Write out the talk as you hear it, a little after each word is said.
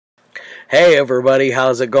Hey everybody,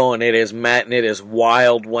 how's it going? It is Matt and it is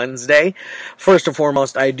Wild Wednesday. First and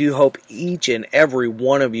foremost, I do hope each and every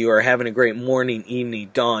one of you are having a great morning,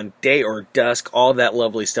 evening, dawn, day, or dusk, all that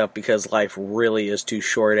lovely stuff, because life really is too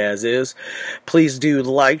short as is. Please do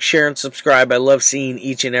like, share, and subscribe. I love seeing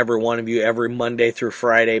each and every one of you every Monday through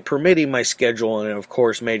Friday, permitting my schedule and of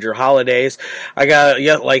course major holidays. I got,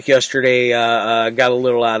 like yesterday, got a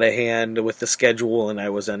little out of hand with the schedule and I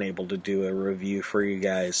was unable to do a review for you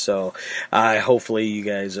guys, so hopefully you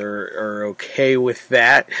guys are okay with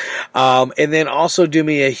that. And then also do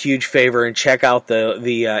me a huge favor and check out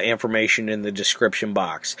the information in the description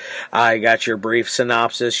box. I got your brief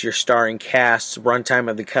synopsis, your starring casts,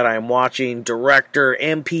 runtime of the cut I'm watching, director,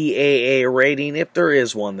 MPAA rating, if there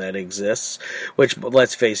is one that exists, which,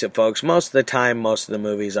 let's face it folks, most of the time, most of the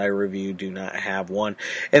movies I review do not have one.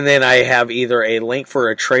 And then I have either a link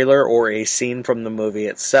for a trailer or a scene from the movie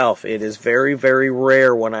itself. It is very, very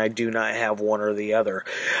rare when I do not have one or the other.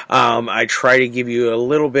 I try to give you a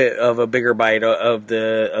little bit of a bigger bite of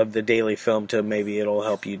the daily film to maybe it'll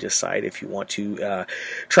help you decide if you want to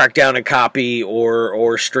track down a copy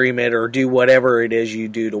or stream it or do whatever it is you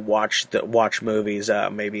do to watch movies.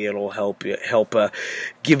 Maybe it'll help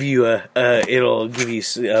give you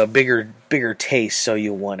a bigger taste so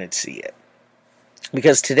you want to see it.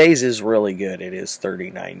 Because today's is really good. It is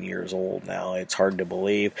 39 years old now. It's hard to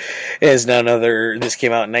believe. It is none other. This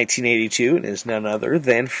came out in 1982 and is none other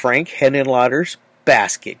than Frank Henenlotter's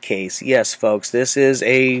Basket Case. Yes, folks, this is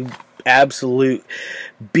a absolute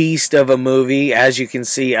beast of a movie. As you can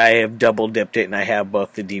see, I have double dipped it and I have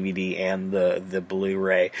both the DVD and the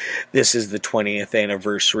Blu-ray. This is the 20th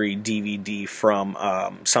anniversary DVD from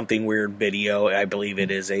Something Weird Video. I believe it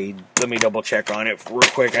is a, let me double check on it real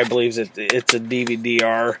quick. I believe it's a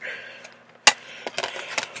DVD-R.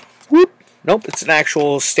 Whoop. Nope, it's an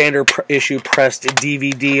actual standard issue pressed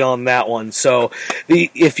DVD on that one. So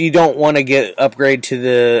if you don't want to upgrade to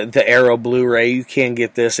the Arrow Blu-ray, you can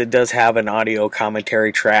get this. It does have an audio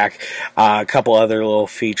commentary track, a couple other little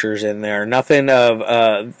features in there. Nothing of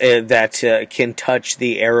that can touch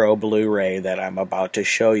the Arrow Blu-ray that I'm about to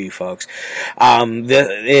show you, folks.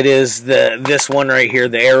 This one right here,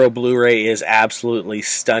 the Arrow Blu-ray, is absolutely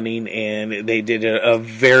stunning, and they did a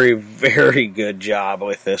very, very good job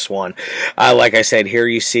with this one. Like I said, here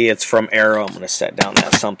you see it's from Arrow. I'm going to set down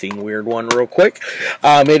that Something Weird one real quick.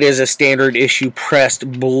 It is a standard issue pressed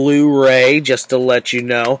Blu-ray, just to let you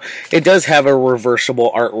know. It does have a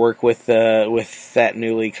reversible artwork with that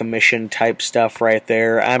newly commissioned type stuff right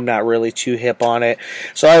there. I'm not really too hip on it,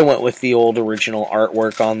 so I went with the old original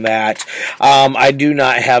artwork on that. I do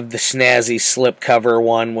not have the snazzy slipcover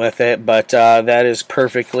one with it, but that is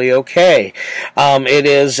perfectly okay. It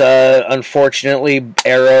is, unfortunately,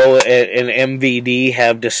 Arrow and MVD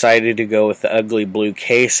have decided to go with the ugly blue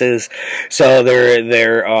cases, so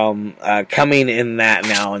they're coming in that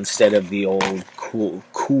now instead of the old cool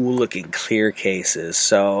looking clear cases.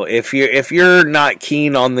 So if you're not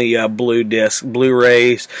keen on the blue disc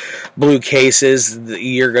Blu-rays, blue cases,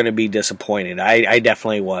 you're going to be disappointed. I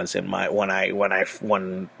definitely was in my when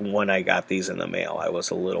I got these in the mail. I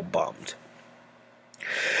was a little bummed.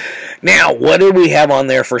 Now, what did we have on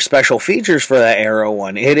there for special features for that Arrow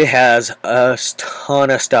one? It has a ton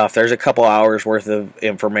of stuff. There's a couple hours worth of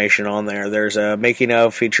information on there. There's a making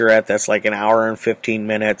of featurette that's like an hour and 15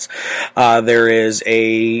 minutes. There is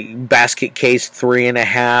a Basket Case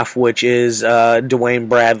 3.5, which is Duane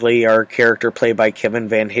Bradley, our character played by Kevin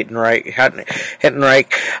Van Hentenryck.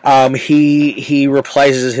 He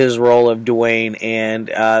reprises his role of Duane, and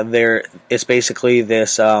it's basically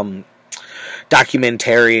this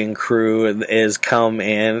documentarian crew is come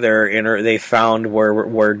and they found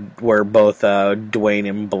where both Duane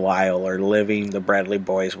and Belial are living, the Bradley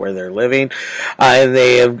boys, where they're living, and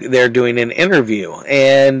they're doing an interview,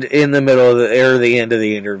 and in the middle of the end of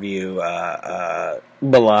the interview,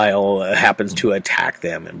 Belial happens to attack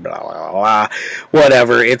them and blah blah blah,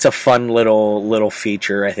 whatever. It's a fun little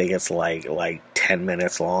feature. I think it's like 10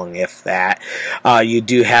 minutes long, if that. You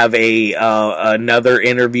do have another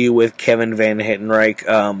interview with Kevin Van Hentenryck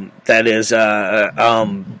that is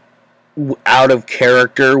out of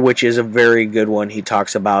character, which is a very good one. He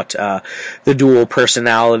talks about the dual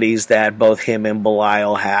personalities that both him and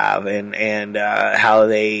Belial have, and how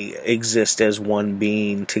they exist as one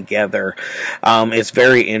being together. It's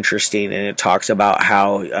very interesting, and it talks about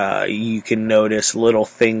how you can notice little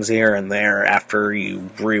things here and there after you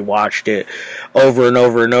rewatched it over and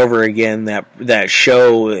over and over again that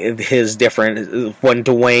show his different, when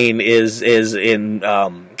Duane is in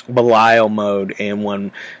Belial mode and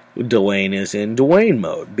when Duane is in Duane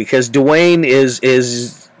mode, because Duane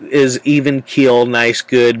is even keel, nice,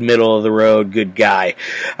 good, middle of the road, good guy,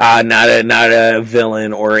 not a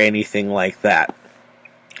villain or anything like that.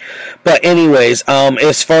 But anyways,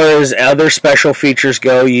 as far as other special features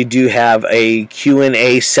go, you do have a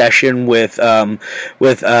Q&A session with Frank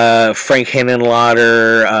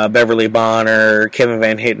Henenlotter, Beverly Bonner, Kevin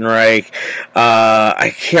Van Hentenryck.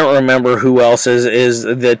 I can't remember who else is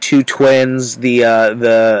the two twins, the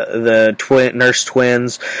nurse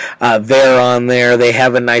twins. They're on there. They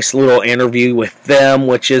have a nice little interview with them,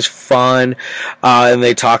 which is fun, and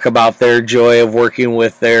they talk about their joy of working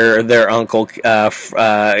with their uncle.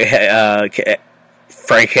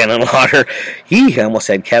 Frank Henenlotter. He almost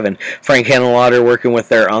said Kevin. Frank Henenlotter working with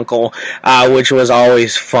their uncle, which was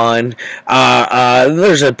always fun.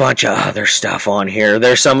 There's a bunch of other stuff on here.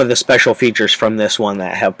 There's some of the special features from this one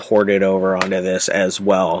that have ported over onto this as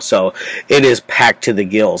well. So it is packed to the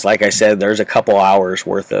gills. Like I said, there's a couple hours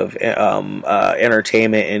worth of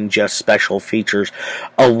entertainment in just special features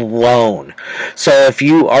alone. So if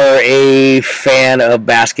you are a fan of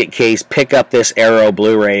Basket Case, pick up this Arrow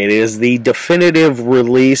Blu-ray. It is the definitive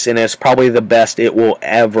release, and it's probably the best it will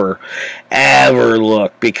ever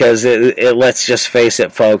look, because it let's just face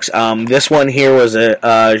it, folks, this one here was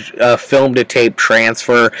a film to tape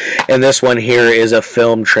transfer, and this one here is a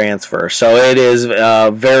film transfer, so it is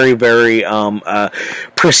very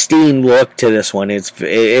pristine look to this one.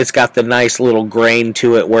 It's got the nice little grain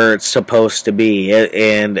to it where it's supposed to be,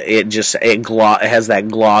 and it has that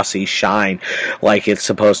glossy shine like it's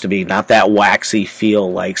supposed to be, not that waxy feel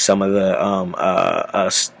like some of the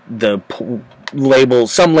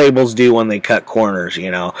labels, some labels do when they cut corners,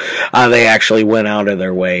 you know. They actually went out of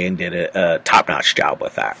their way and did a top-notch job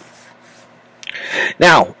with that.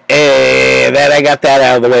 Now, that I got that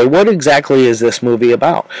out of the way, what exactly is this movie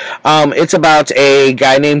about? It's about a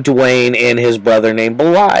guy named Duane and his brother named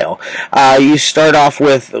Belial. You start off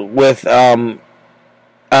with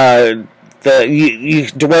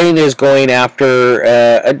Duane is going after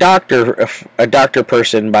a doctor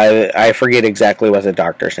person I forget exactly what the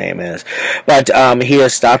doctor's name is, but he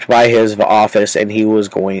has stopped by his office, and he's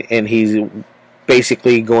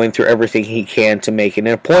basically going through everything he can to make an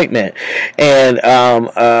appointment. And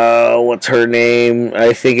what's her name?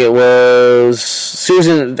 I think it was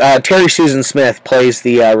Terri Susan Smith plays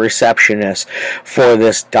the receptionist for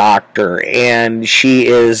this doctor, and she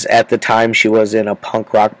is, at the time, she was in a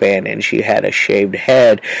punk rock band, and she had a shaved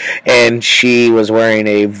head, and she was wearing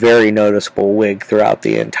a very noticeable wig throughout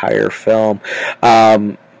the entire film.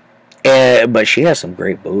 But she has some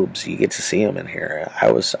great boobs. You get to see them in here.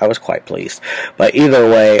 I was quite pleased. But either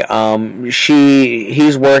way,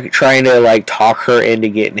 he's trying to like talk her into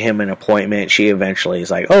getting him an appointment. She eventually is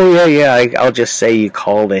like, "Oh yeah, I'll just say you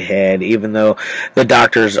called ahead," even though the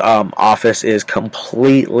doctor's office is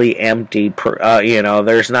completely empty.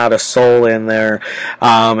 There's not a soul in there.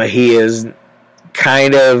 He is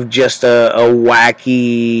kind of just a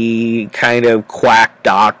wacky kind of quack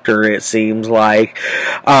doctor, it seems like.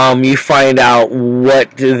 You find out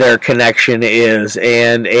what their connection is,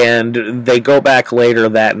 and they go back later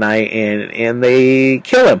that night and they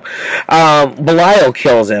kill him. Belial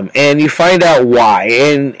kills him, and you find out why.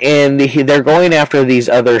 And they're going after these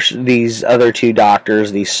other two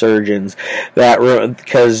doctors, these surgeons,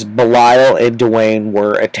 because Belial and Duane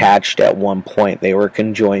were attached at one point. They were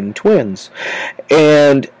conjoined twins.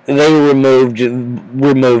 And they removed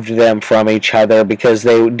them from each other because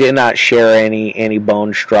they did not share any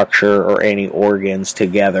bone structure or any organs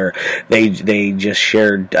together. They just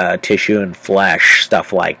shared tissue and flesh,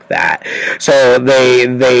 stuff like that. So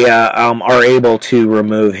they are able to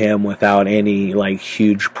remove him without any like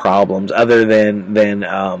huge problems, other than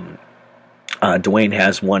Duane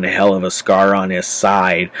has one hell of a scar on his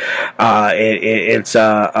side. It's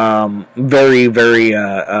very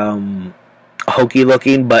hokey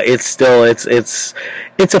looking, but it's still it's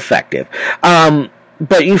effective.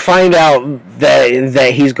 But you find out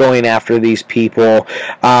that he's going after these people.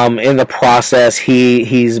 In the process,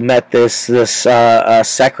 he's met this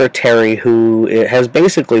secretary who has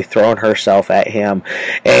basically thrown herself at him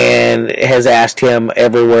and has asked him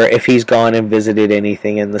everywhere if he's gone and visited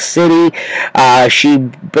anything in the city. She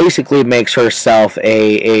basically makes herself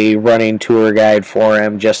a running tour guide for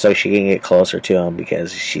him just so she can get closer to him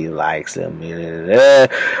because she likes him.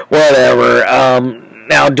 Whatever.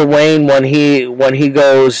 Now Duane, when he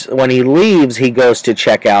leaves, he goes to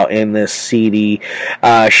check out in this seedy,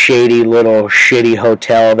 shady little shitty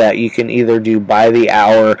hotel that you can either do by the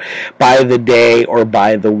hour, by the day, or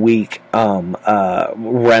by the week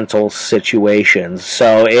rental situations.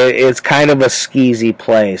 So it's kind of a skeezy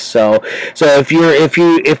place. So if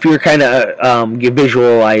you're kind of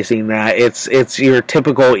visualizing that, it's your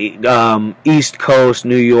typical East Coast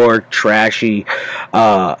New York trashy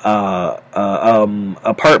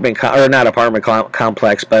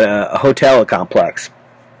complex, but a hotel complex.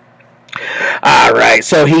 Alright,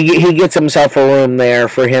 so he gets himself a room there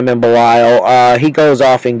for him and Belial. He goes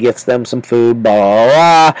off and gets them some food,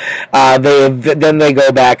 blah, blah, blah. Then they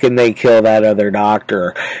go back and they kill that other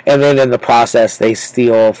doctor. And then in the process, they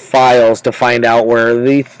steal files to find out where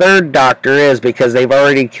the third doctor is, because they've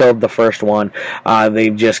already killed the first one.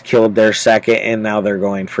 They've just killed their second, and now they're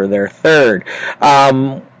going for their third.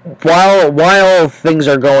 While things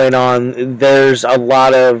are going on, there's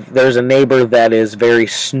a neighbor that is very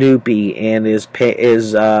snoopy and is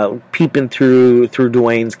peeping through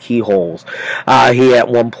Duane's keyholes. He at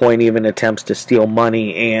one point even attempts to steal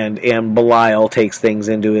money, and Belial takes things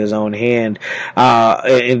into his own hands. Belial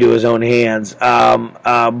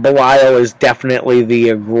is definitely the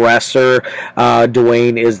aggressor.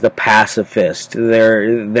 Duane is the pacifist.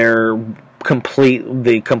 They're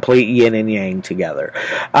the complete yin and yang together.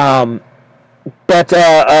 But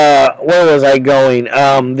where was I going?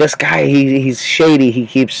 This guy, he's shady.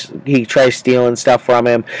 He tries stealing stuff from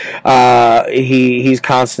him. He's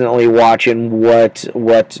constantly watching what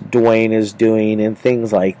Duane is doing and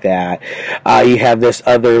things like that. You have this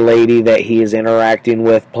other lady that he is interacting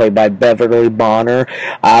with, played by Beverly Bonner,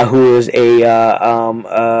 who is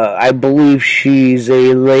I believe she's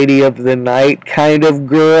a lady of the night kind of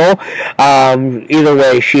girl. Either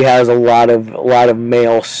way, she has a lot of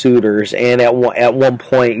male suitors, and at one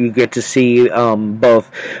point you get to see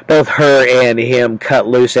both her and him cut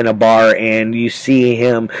loose in a bar, and you see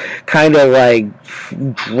him kind of like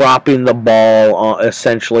dropping the ball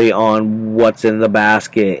essentially on what's in the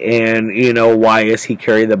basket. And why is he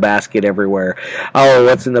carrying the basket everywhere? Oh,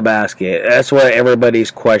 what's in the basket? That's what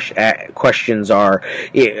everybody's questions are.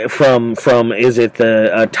 From is it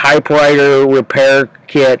the typewriter repair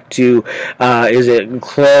kit to is it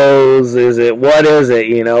clothes? What is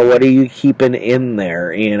it? What are you keeping in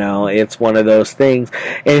there? It's one of those things.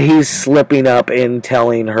 And he's slipping up and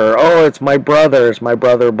telling her, oh, it's my brother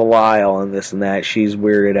Belial, and this and that. She's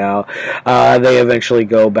weirded out. They eventually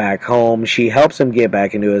go back home. She helps him get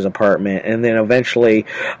back into his apartment, and then eventually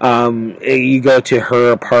you go to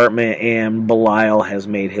her apartment, and Belial has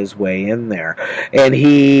made his way in there, and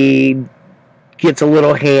he gets a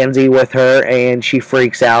little handsy with her, and she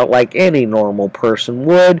freaks out like any normal person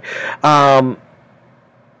would.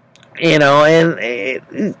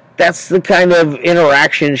 That's the kind of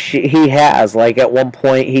interaction he has. Like at one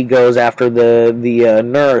point, he goes after the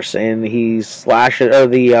nurse, and he slashes, or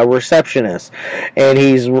the receptionist, and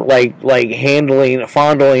he's like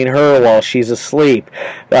fondling her while she's asleep,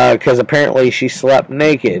 because apparently she slept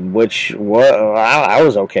naked, which I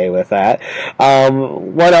was okay with that.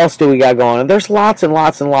 What else do we got going on? There's lots and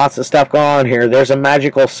lots and lots of stuff going on here. There's a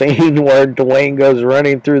magical scene where Duane goes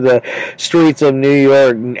running through the streets of New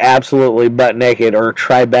York absolutely butt naked, or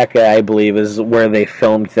Tribeca, I believe, is where they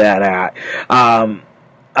filmed that at.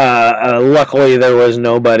 Luckily, there was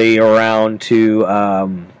nobody around to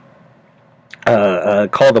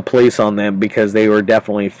call the police on them, because they were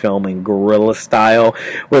definitely filming guerrilla style,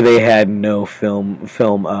 where they had no film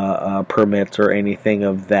permits or anything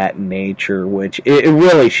of that nature, which it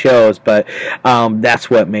really shows. But that's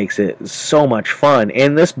what makes it so much fun.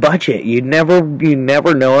 And this budget, you never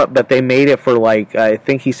know it, but they made it for, like, I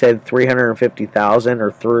think he said $350,000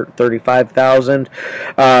 or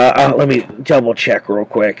 $35,000. Let me double check real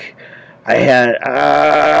quick.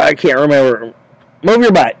 I can't remember. Move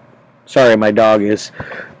your butt. Sorry, my dog is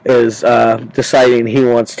deciding he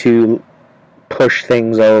wants to push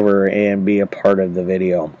things over and be a part of the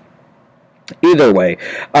video. Either way,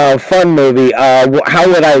 fun movie. How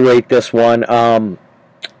would I rate this one?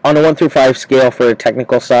 On a 1 through 5 scale for a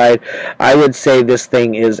technical side, I would say this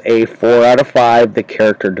thing is a 4 out of 5. The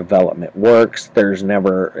character development works. There's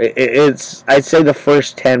never... I'd say the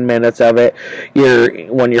first 10 minutes of it,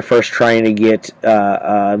 when you're first trying to get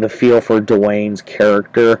the feel for Duane's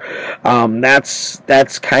character, that's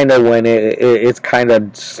kind of when it's kind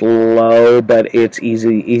of slow, but it's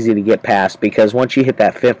easy to get past, because once you hit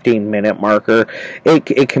that 15-minute marker,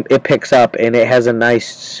 it picks up, and it has a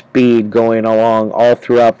nice speed going along all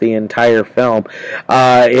throughout throughout the entire film.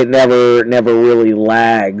 It never really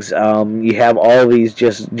lags. You have all these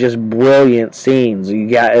just brilliant scenes. You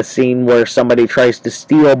got a scene where somebody tries to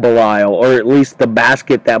steal Belial, or at least the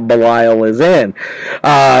basket that Belial is in.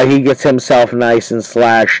 He gets himself nice and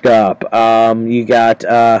slashed up. You got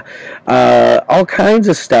all kinds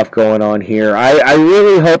of stuff going on here. I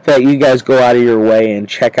really hope that you guys go out of your way and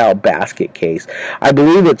check out Basket Case. I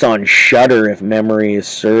believe it's on Shudder, if memory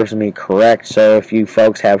serves me correct. So if you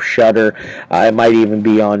folks have Shudder, it might even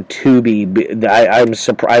be on Tubi.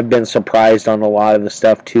 I've been surprised on a lot of the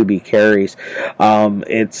stuff Tubi carries.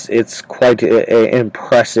 It's quite an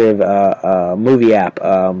impressive movie app.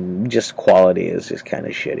 Just quality is just kind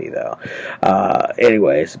of shitty though.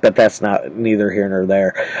 Anyways, but that's neither here nor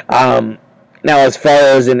there. Now, as far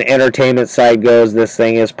as an entertainment side goes, this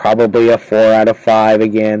thing is probably a 4 out of 5.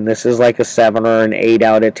 Again, this is like a 7 or an 8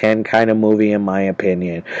 out of 10 kind of movie, in my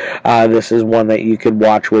opinion. This is one that you could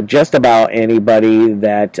watch with just about anybody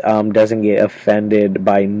that doesn't get offended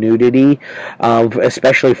by nudity,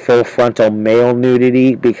 especially full frontal male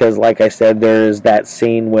nudity, because, like I said, there is that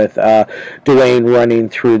scene with Duane running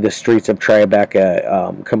through the streets of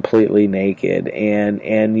Tribeca completely naked,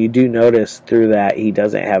 and you do notice through that he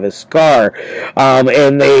doesn't have his scar.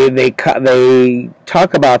 And they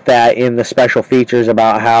talk about that in the special features,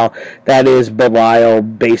 about how that is Belial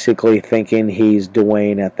basically thinking he's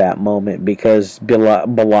Duane at that moment, because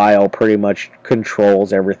Belial pretty much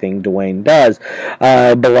controls everything Duane does.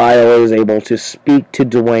 Belial is able to speak to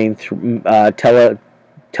Duane through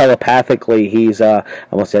telepathically. He's I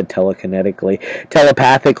almost said telepathically,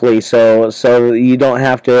 so you don't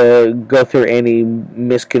have to go through any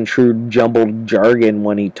misconstrued jumbled jargon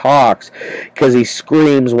when he talks, because he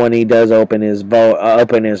screams when he does open his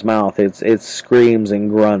mouth. It's screams and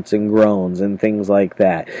grunts and groans and things like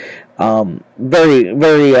that.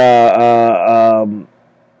 Very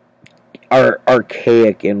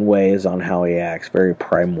archaic in ways on how he acts, very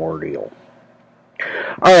primordial.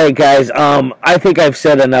 Alright guys, I think I've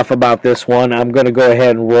said enough about this one. I'm going to go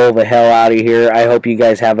ahead and roll the hell out of here. I hope you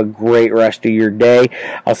guys have a great rest of your day.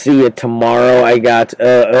 I'll see you tomorrow. I got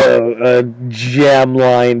a gem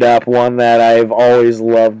lined up, one that I've always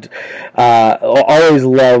loved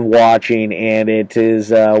watching, and it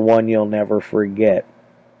is one you'll never forget.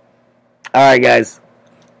 Alright guys.